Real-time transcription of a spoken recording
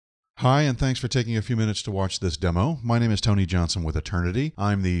Hi, and thanks for taking a few minutes to watch this demo. My name is Tony Johnson with Aternity.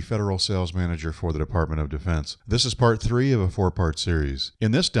 I'm the Federal Sales Manager for the Department of Defense. This is part 3 of a 4-part series. In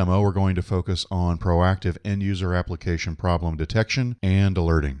this demo, we're going to focus on proactive end-user application problem detection and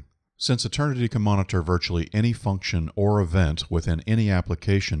alerting. Since Aternity can monitor virtually any function or event within any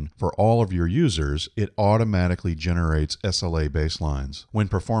application for all of your users, it automatically generates SLA baselines. When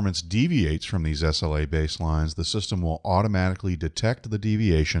performance deviates from these SLA baselines, the system will automatically detect the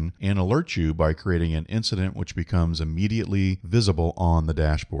deviation and alert you by creating an incident which becomes immediately visible on the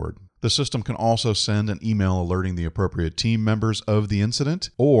dashboard. The system can also send an email alerting the appropriate team members of the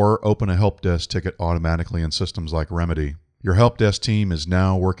incident or open a help desk ticket automatically in systems like Remedy. Your help desk team is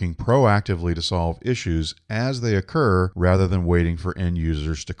now working proactively to solve issues as they occur rather than waiting for end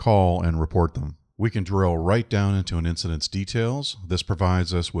users to call and report them. We can drill right down into an incident's details. This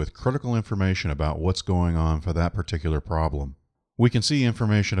provides us with critical information about what's going on for that particular problem. We can see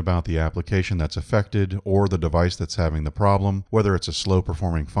information about the application that's affected or the device that's having the problem, whether it's a slow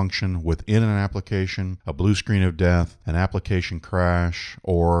performing function within an application, a blue screen of death, an application crash,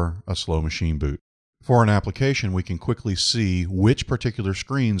 or a slow machine boot. For an application, we can quickly see which particular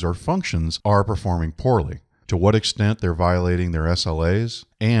screens or functions are performing poorly, to what extent they're violating their SLAs,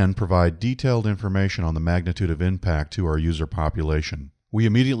 and provide detailed information on the magnitude of impact to our user population. We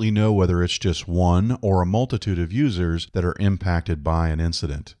immediately know whether it's just one or a multitude of users that are impacted by an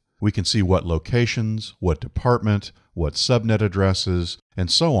incident. We can see what locations, what department, what subnet addresses, and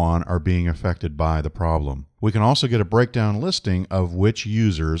so on are being affected by the problem. We can also get a breakdown listing of which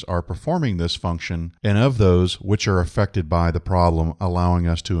users are performing this function and of those which are affected by the problem, allowing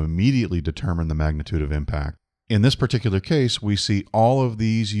us to immediately determine the magnitude of impact. In this particular case, we see all of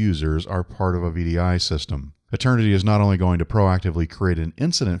these users are part of a VDI system. Aternity is not only going to proactively create an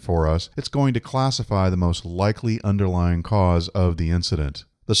incident for us, it's going to classify the most likely underlying cause of the incident.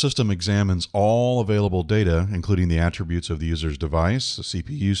 The system examines all available data, including the attributes of the user's device,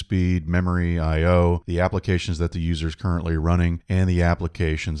 CPU speed, memory, I/O, the applications that the user is currently running, and the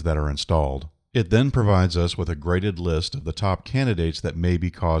applications that are installed. It then provides us with a graded list of the top candidates that may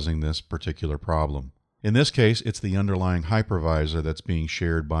be causing this particular problem. In this case, it's the underlying hypervisor that's being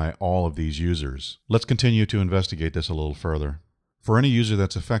shared by all of these users. Let's continue to investigate this a little further. For any user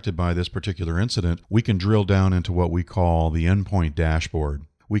that's affected by this particular incident, we can drill down into what we call the Endpoint Dashboard.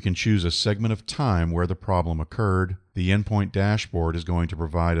 We can choose a segment of time where the problem occurred. The Endpoint Dashboard is going to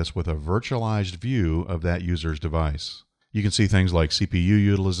provide us with a virtualized view of that user's device. You can see things like CPU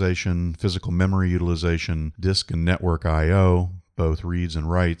utilization, physical memory utilization, disk and network I/O, both reads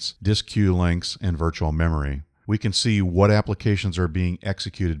and writes, disk queue lengths, and virtual memory. We can see what applications are being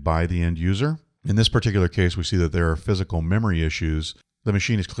executed by the end user. In this particular case, we see that there are physical memory issues. The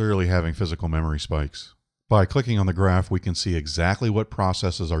machine is clearly having physical memory spikes. By clicking on the graph, we can see exactly what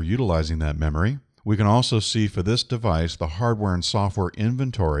processes are utilizing that memory. We can also see for this device the hardware and software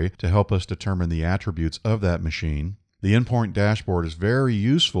inventory to help us determine the attributes of that machine. The Endpoint Dashboard is very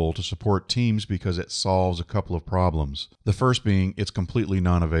useful to support teams because it solves a couple of problems. The first being it's completely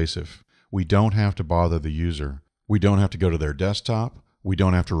non-invasive. We don't have to bother the user. We don't have to go to their desktop. We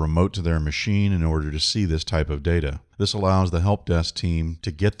don't have to remote to their machine in order to see this type of data. This allows the help desk team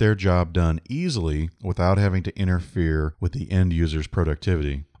to get their job done easily without having to interfere with the end user's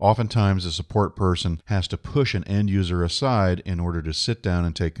productivity. Oftentimes, a support person has to push an end user aside in order to sit down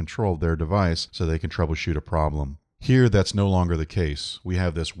and take control of their device so they can troubleshoot a problem. Here, that's no longer the case. We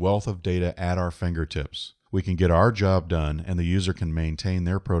have this wealth of data at our fingertips. We can get our job done, and the user can maintain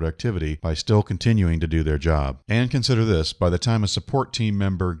their productivity by still continuing to do their job. And consider this, by the time a support team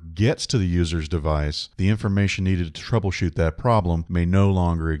member gets to the user's device, the information needed to troubleshoot that problem may no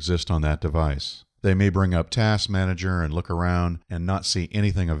longer exist on that device. They may bring up Task Manager and look around and not see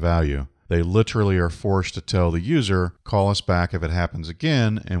anything of value. They literally are forced to tell the user, call us back if it happens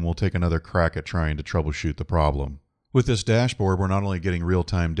again, and we'll take another crack at trying to troubleshoot the problem. With this dashboard, we're not only getting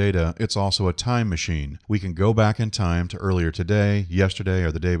real-time data, it's also a time machine. We can go back in time to earlier today, yesterday,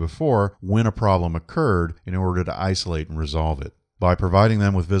 or the day before when a problem occurred in order to isolate and resolve it. By providing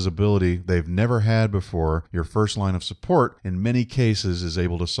them with visibility they've never had before, your first line of support in many cases is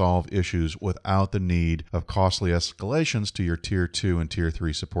able to solve issues without the need of costly escalations to your Tier 2 and Tier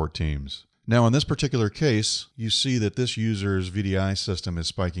 3 support teams. Now, in this particular case, you see that this user's VDI system is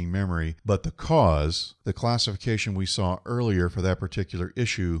spiking memory, but the cause, the classification we saw earlier for that particular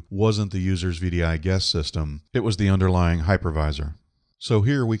issue, wasn't the user's VDI guest system. It was the underlying hypervisor. So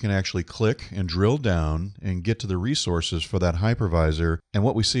here we can actually click and drill down and get to the resources for that hypervisor, and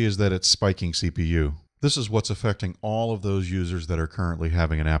what we see is that it's spiking CPU. This is what's affecting all of those users that are currently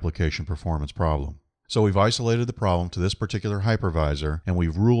having an application performance problem. So we've isolated the problem to this particular hypervisor, and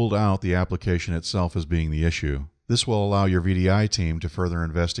we've ruled out the application itself as being the issue. This will allow your VDI team to further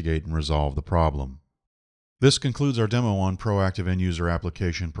investigate and resolve the problem. This concludes our demo on proactive end-user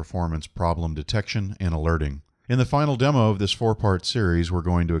application performance problem detection and alerting. In the final demo of this 4-part series, we're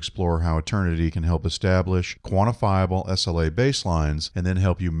going to explore how Aternity can help establish quantifiable SLA baselines and then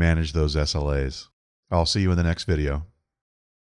help you manage those SLAs. I'll see you in the next video.